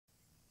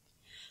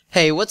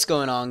Hey, what's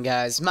going on,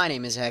 guys? My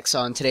name is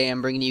Hacksaah, and today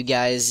I'm bringing you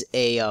guys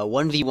a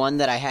 1v1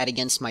 that I had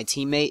against my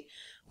teammate.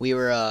 We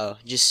were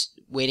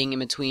just waiting in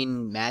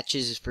between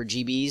matches for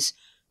GBs,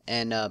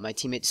 and my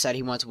teammate decided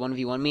he wanted to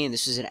 1v1 me, and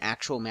this was an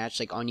actual match,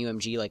 like, on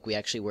UMG. Like, we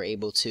actually were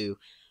able to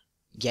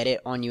get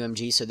it on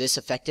UMG, so this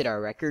affected our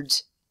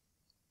records.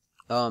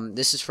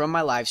 This is from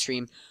my live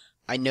stream.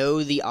 I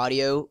know the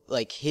audio,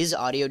 like, his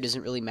audio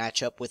doesn't really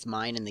match up with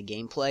mine in the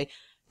gameplay.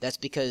 That's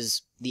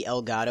because the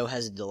Elgato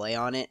has a delay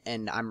on it,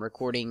 and I'm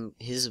recording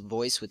his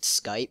voice with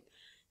Skype.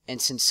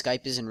 And since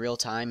Skype is in real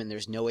time and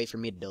there's no way for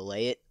me to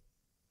delay it,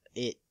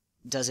 it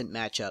doesn't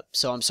match up.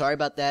 So I'm sorry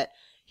about that.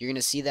 You're going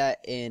to see that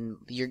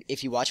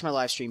if you watch my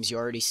live streams, you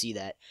already see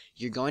that.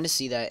 You're going to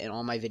see that in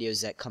all my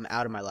videos that come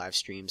out of my live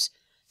streams.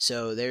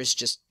 So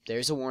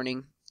there's a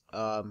warning.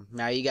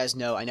 Now you guys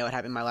know. I know it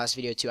happened in my last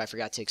video too. I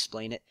forgot to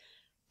explain it.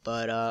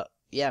 But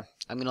yeah,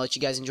 I'm going to let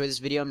you guys enjoy this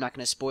video. I'm not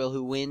going to spoil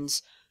who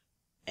wins.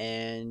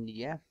 And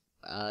yeah,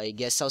 I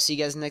guess I'll see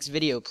you guys in the next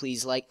video.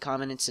 Please like,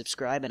 comment, and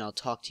subscribe, and I'll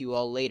talk to you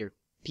all later.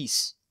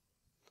 Peace.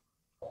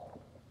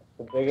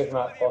 The biggest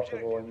map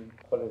possible and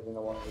put us in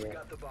the one here.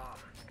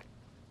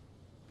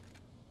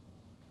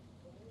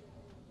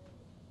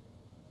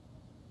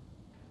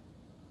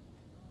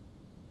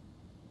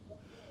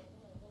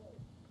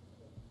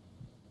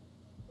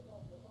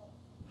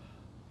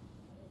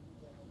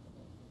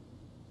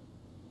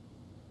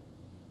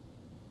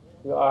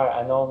 Alright,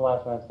 I know I'm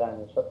last man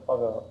standing. Shut the fuck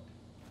up.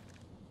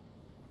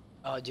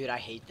 Oh, dude, I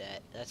hate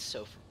that. That's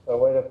so. So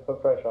way to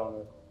put pressure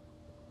on us.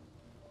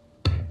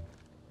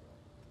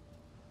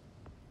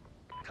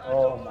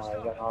 Oh my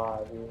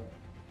god, dude.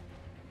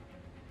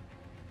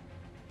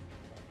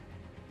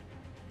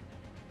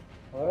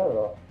 Whatever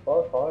the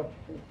fuck are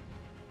you?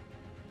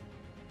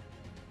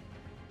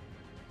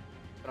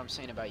 What I'm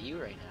saying about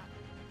you right now.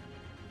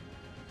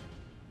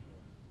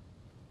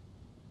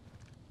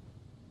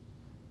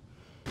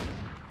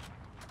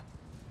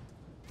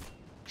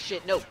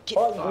 Shit, no, get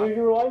fuck, dude,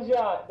 you're one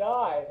shot,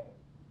 die.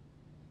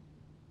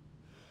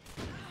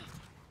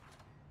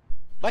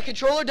 My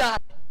controller died.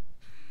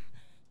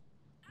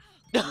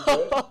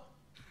 No.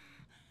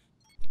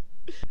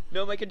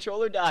 No, my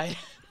controller died.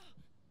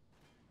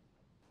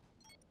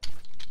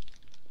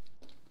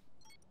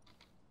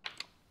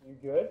 You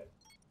good?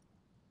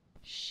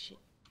 Shit.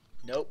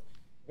 Nope.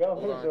 You're gonna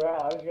lose the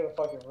round. I'm just gonna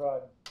fucking run.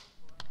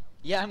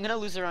 Yeah, I'm gonna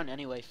lose the round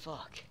anyway.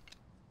 Fuck.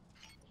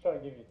 Just trying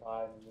to give you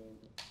time,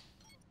 dude.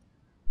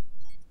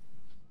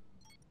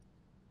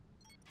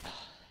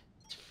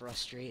 It's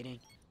frustrating.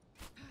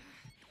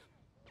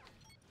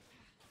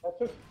 That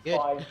took Good.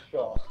 5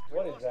 shots.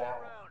 What is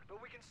that?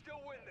 But we can still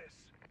win this.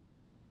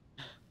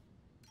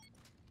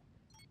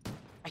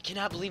 I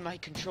cannot believe my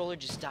controller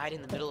just died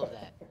in the middle of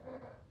that.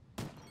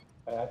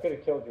 I could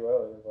have killed you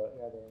earlier, but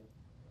yeah, dude.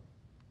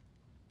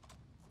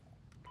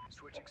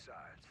 Switching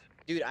sides.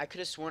 Dude, I could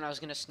have sworn I was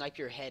gonna snipe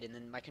your head, and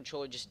then my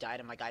controller just died,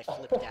 and my guy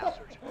flipped out.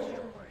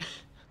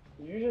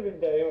 You usually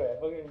been dead anyway.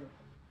 Fucking.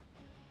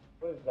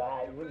 What is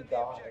that? You wouldn't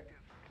die.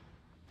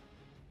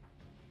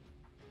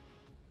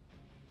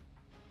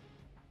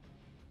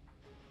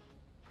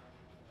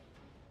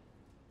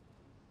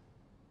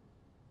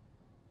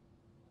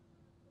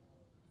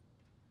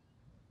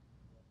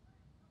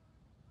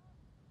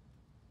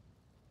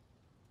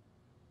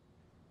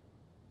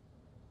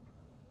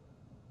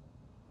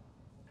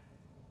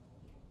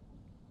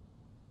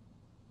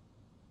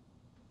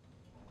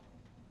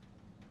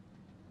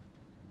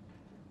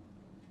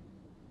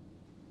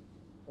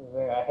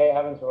 I hate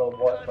having to roll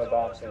watch my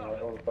back in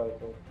like all the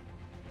places.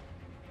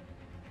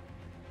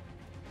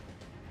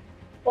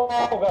 Oh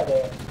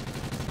goddamn!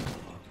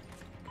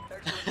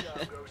 Excellent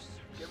job, Ghosts.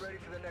 Get ready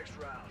for the next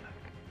round.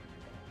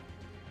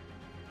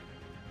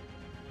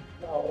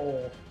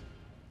 No.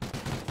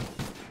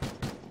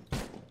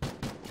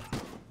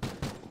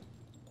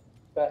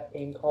 That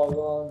ink hog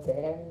on,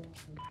 damn.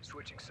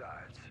 Switching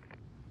sides.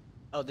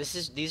 Oh,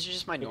 these are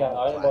just my Yeah,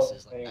 normal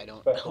classes. Like,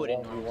 I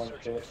wouldn't normally.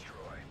 Search and destroy.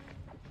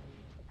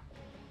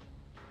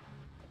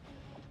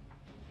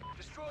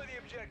 Destroy the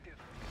objective.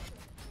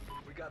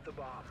 We got the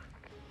bomb.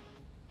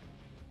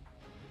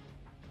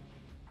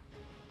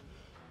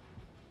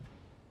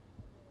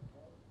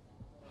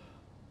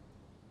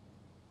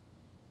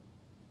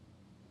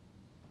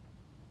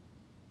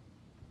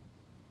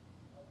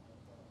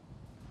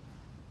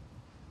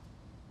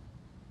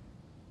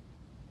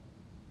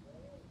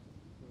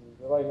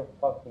 You're like a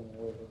fucking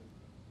wizard.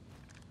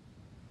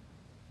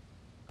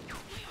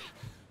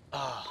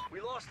 Oh, We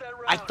lost that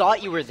round. I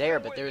thought you were there,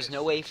 but there was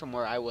no way from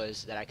where I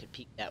was that I could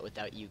peek that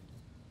without you.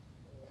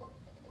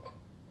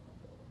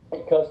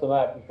 It cuts the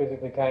map, you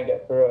physically can't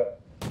get through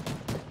it.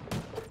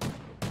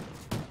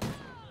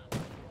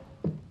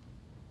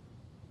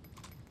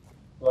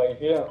 Like,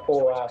 if you don't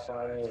fall ass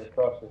on any of the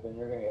crosses, then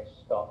you're gonna get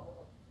stuck.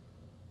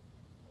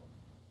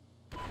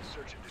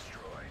 Search and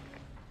destroy.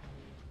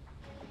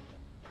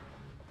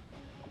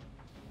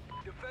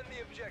 Defend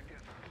the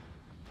objective.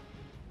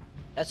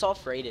 That's all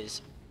Freight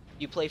is.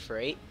 You play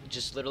Freight,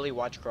 just literally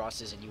watch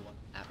crosses and you won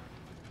the map.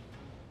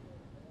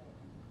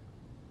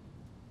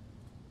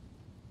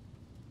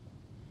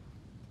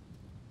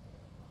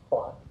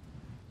 Fuck.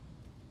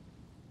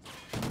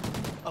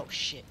 Oh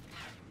shit.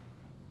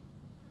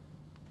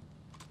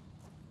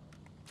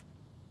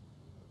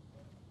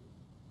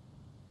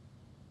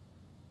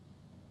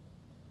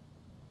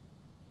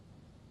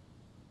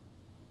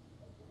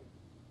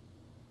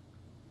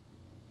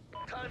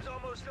 Time's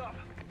almost up.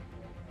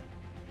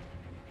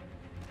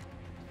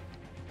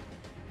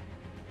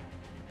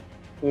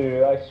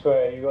 Dude, I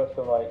swear, you got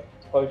some, like,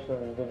 potion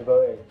of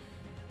invisibility.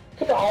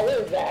 What the hell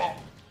is that?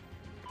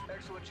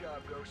 Excellent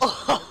job, Ghost.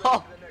 Get ready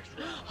for the next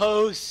round.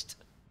 Host.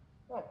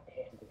 God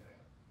damn, dude.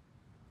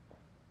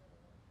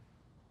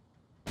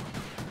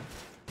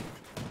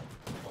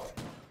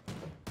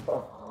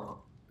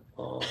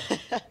 Oh,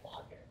 fuck.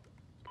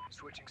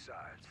 Switching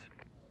sides.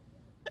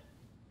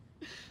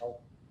 Oh,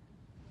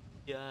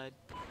 God.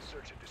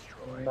 Search and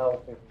destroy.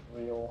 no, this is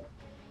real.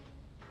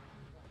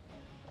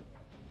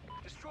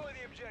 Destroy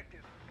the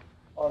objective.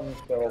 We got the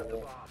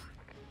Unkillable. bomb.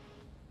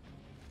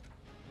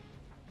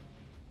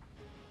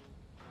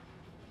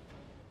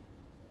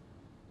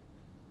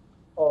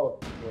 Oh,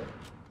 shit.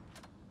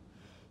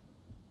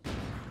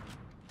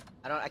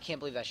 I can't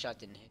believe that shot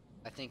didn't hit.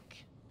 I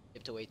think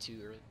dipped away too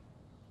early.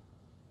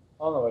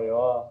 I don't know where you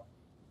are.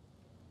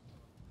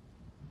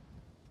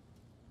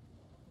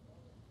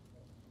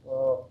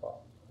 Oh,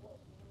 fuck.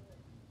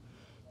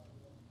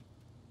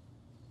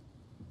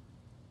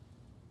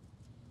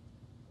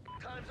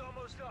 Time's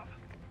almost up.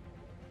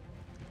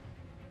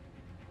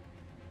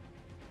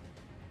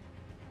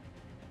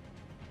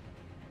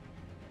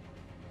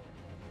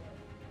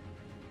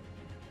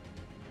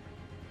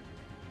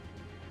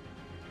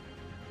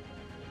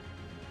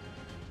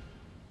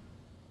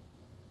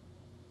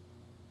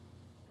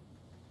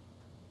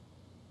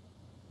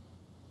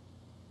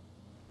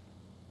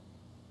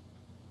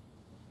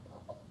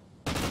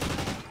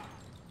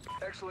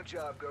 Excellent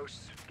job,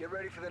 Ghosts. Get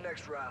ready for the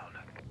next round.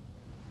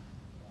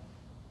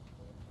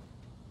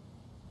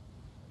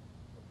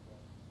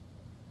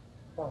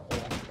 God damn.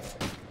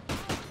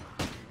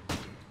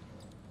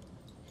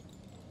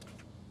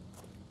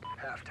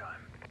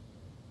 Halftime.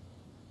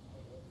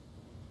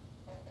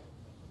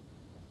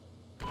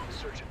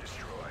 Search and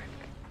destroy.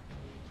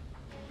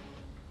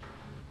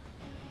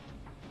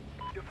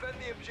 Defend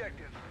the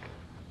objective.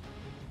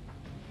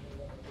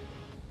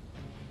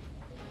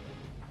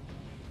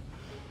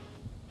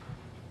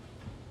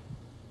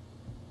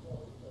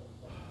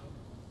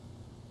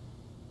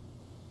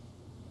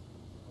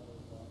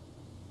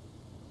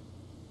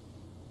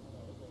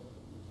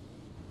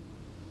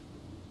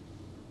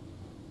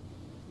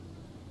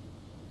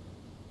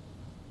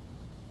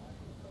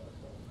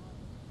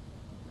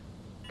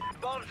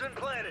 Bomb's been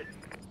planted.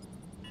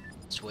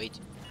 Sweet.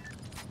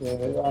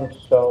 Dude, I'm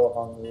so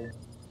hungry.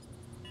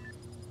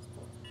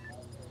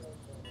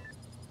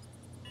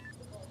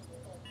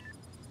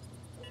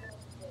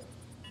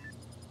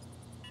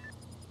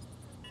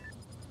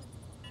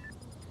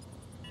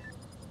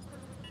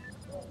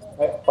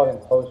 That fucking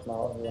post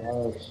mountain, dude, I'm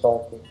really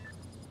salty.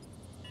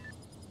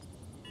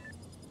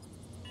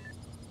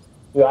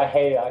 Dude, I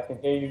hate it. I can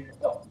hear you.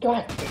 Oh,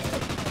 God!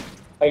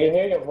 I can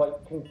hear your,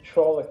 like,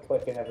 controller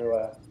clicking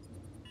everywhere.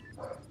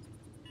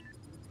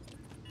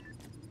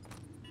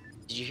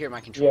 Did you hear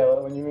my control? Yeah,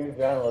 like when you move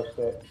your analog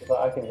stick, it's like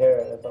I can hear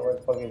it. It's like, where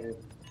the fuck is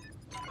it?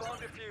 Bomb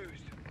defused.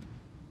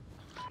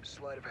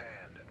 Sleight of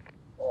hand.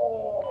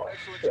 Oh,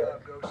 Excellent shit.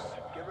 job, Ghosts.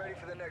 Get ready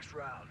for the next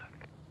round.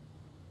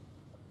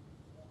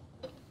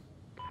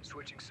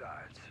 Switching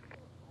sides.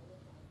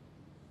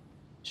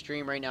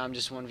 Stream right now. I'm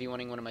just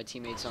 1v1ing one of my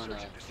teammates on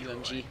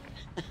UMG.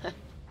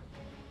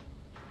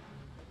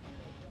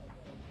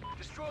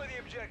 Destroy the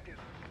objective.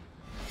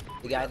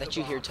 The guy that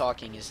you hear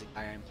talking is the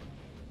guy I'm.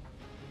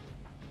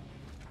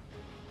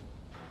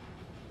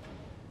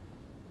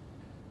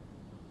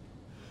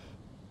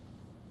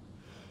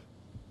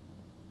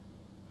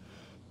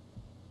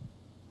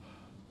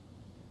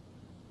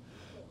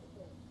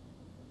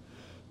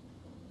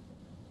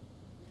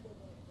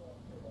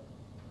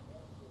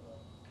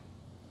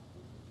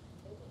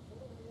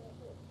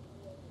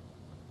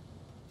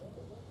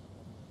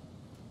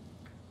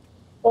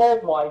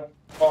 Oh my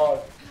god.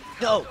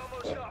 No!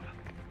 Almost up.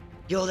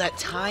 Yo, that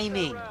Close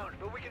timing! that round,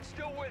 but we can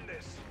still win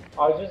this.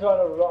 I was just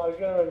gonna run, I was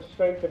gonna run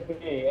straight to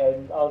B,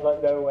 and I was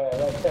like, no way,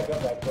 let's check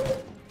up that quick.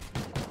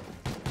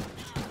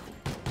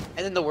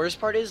 And then the worst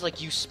part is,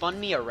 like, you spun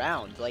me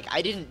around. Like,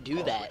 I didn't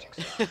do that.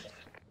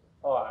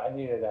 Oh, I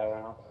needed that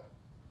round.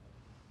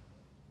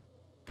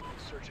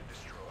 Search and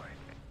destroy.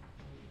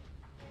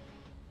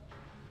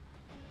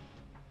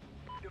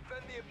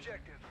 Defend the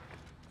objective.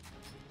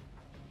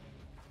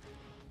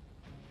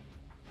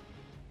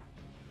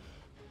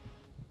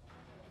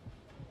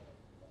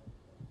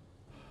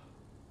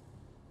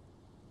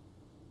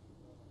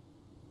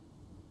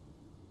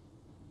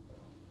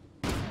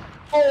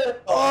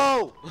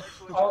 Oh!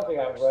 Excellent I don't job, think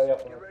I'm Ghosts. ready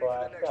up on Get the ready for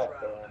flash. the next God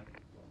round. damn.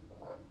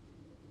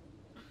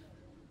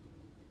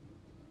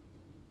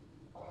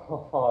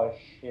 Oh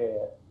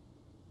shit.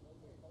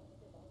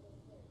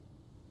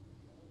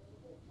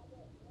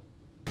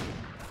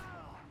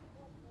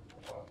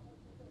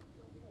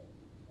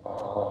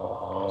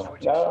 Oh,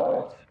 Switching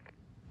no. sides.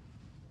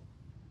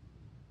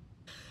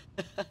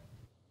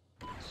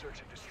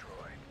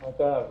 I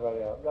don't have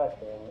radio. God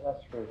damn it,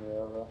 that screwed me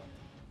over.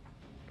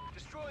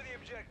 Destroy the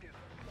objective.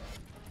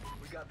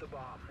 We got the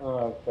bomb.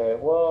 Okay,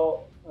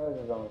 well, this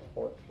is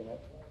unfortunate.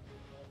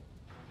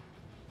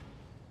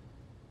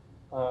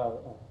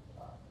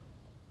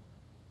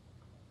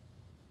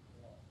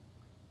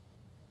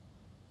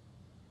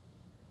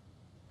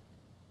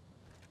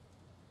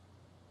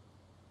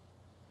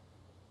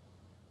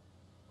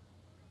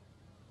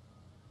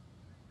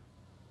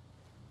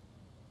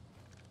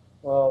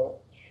 Well,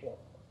 shit.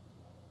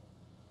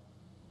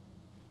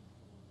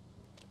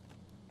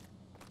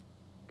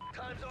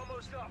 Time's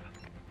almost up.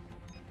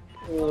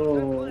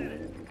 Ooh.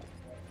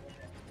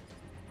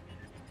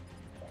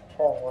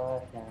 Oh,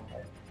 right now.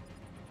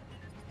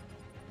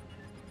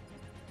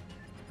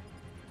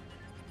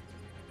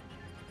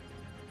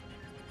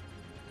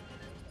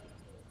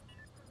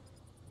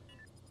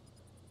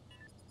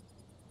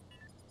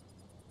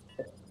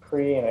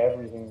 Pre and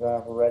everything's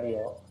on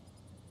radio.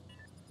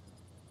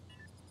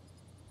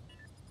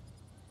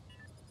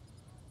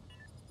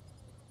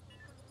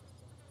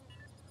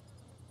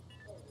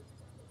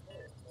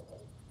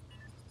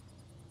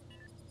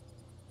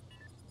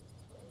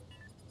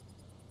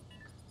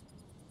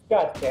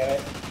 God damn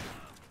it.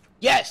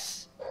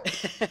 Yes!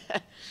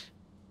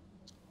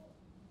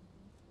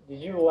 Did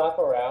you lap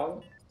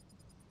around?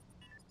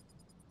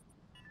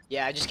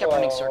 Yeah, I just kept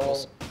running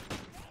circles.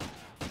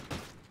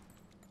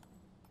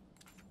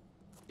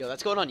 Yo,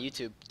 that's going on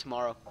YouTube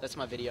tomorrow. That's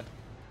my video.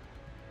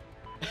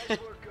 Nice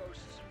work,